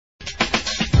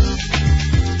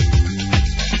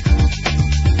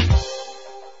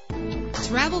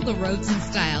the roads in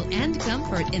style and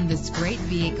comfort in this great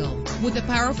vehicle. With a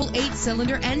powerful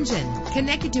 8-cylinder engine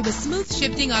connected to a smooth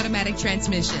shifting automatic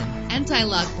transmission.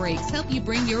 Anti-lock brakes help you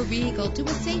bring your vehicle to a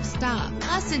safe stop.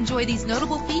 Plus, enjoy these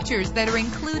notable features that are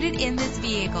included in this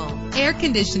vehicle: air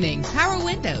conditioning, power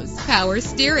windows, power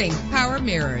steering, power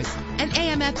mirrors, an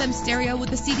AM/FM stereo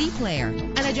with a CD player,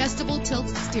 an adjustable tilt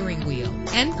steering wheel.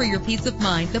 And for your peace of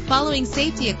mind, the following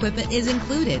safety equipment is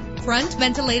included: front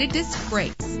ventilated disc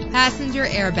brakes, passenger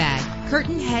airbag,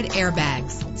 curtain head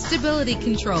airbags, stability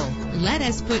control. Let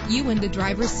us put you in the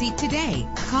driver's seat today.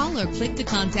 Call or click to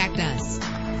contact us.